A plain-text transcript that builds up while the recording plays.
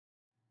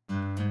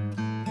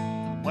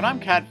When I'm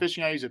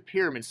catfishing, I use a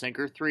pyramid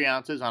sinker, 3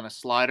 ounces, on a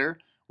slider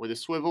with a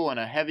swivel and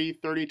a heavy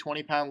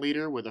 30-20 pound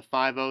leader with a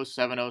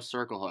 5-0-7-0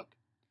 circle hook.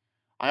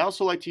 I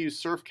also like to use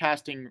surf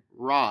casting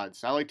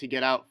rods. I like to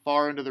get out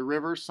far into the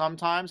river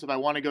sometimes. If I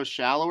want to go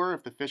shallower,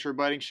 if the fish are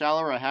biting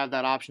shallower, I have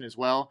that option as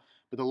well.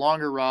 But the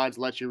longer rods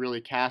let you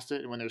really cast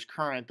it, and when there's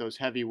current, those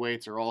heavy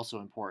weights are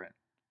also important.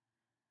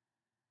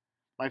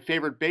 My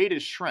favorite bait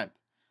is shrimp.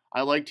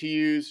 I like to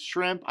use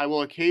shrimp. I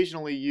will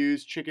occasionally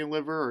use chicken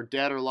liver or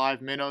dead or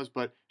live minnows,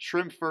 but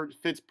shrimp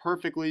fits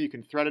perfectly. You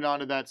can thread it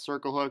onto that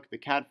circle hook. The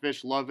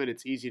catfish love it.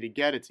 It's easy to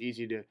get. It's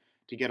easy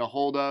to get a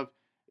hold of.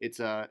 It's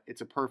a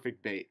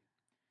perfect bait.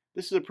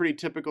 This is a pretty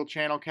typical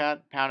channel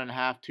cat, 1.5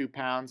 pounds, 2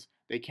 pounds.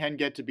 They can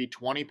get to be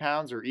 20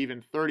 pounds or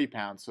even 30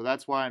 pounds, so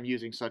that's why I'm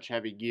using such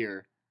heavy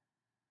gear.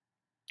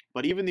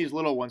 But even these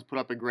little ones put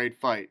up a great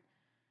fight.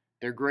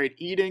 They're great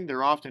eating.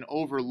 They're often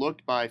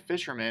overlooked by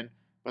fishermen,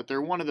 but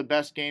they're one of the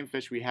best game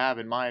fish we have,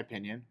 in my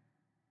opinion.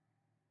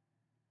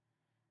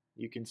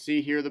 You can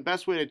see here the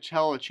best way to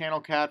tell a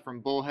channel cat from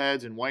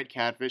bullheads and white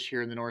catfish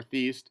here in the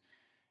Northeast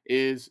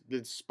is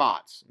the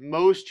spots.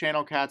 Most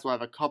channel cats will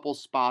have a couple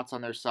spots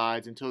on their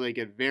sides until they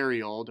get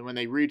very old, and when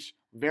they reach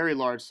very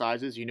large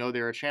sizes, you know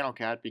they're a channel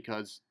cat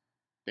because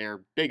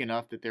they're big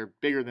enough that they're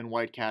bigger than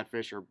white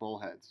catfish or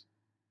bullheads.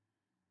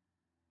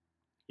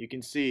 You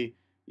can see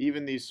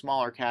even these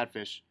smaller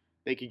catfish,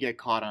 they could get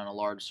caught on a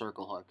large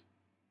circle hook.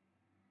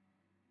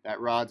 That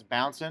rod's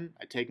bouncing.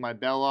 I take my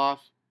bell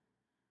off,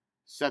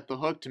 set the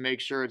hook to make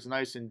sure it's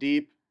nice and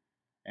deep,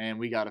 and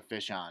we got a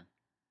fish on.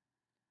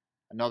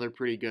 Another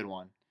pretty good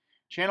one.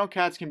 Channel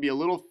cats can be a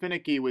little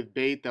finicky with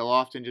bait. They'll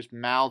often just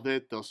mouth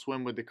it. They'll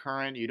swim with the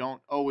current. You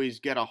don't always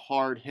get a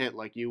hard hit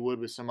like you would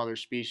with some other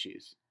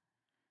species.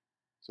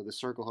 So the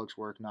circle hooks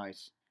work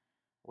nice.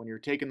 When you're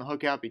taking the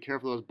hook out, be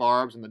careful of those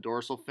barbs in the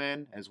dorsal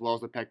fin as well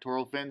as the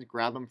pectoral fins.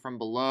 Grab them from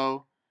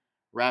below,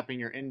 wrapping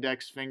your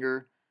index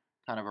finger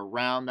kind of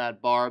around that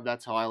barb.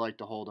 That's how I like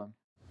to hold them.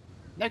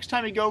 Next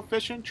time you go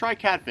fishing, try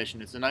catfishing.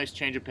 It's a nice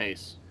change of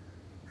pace.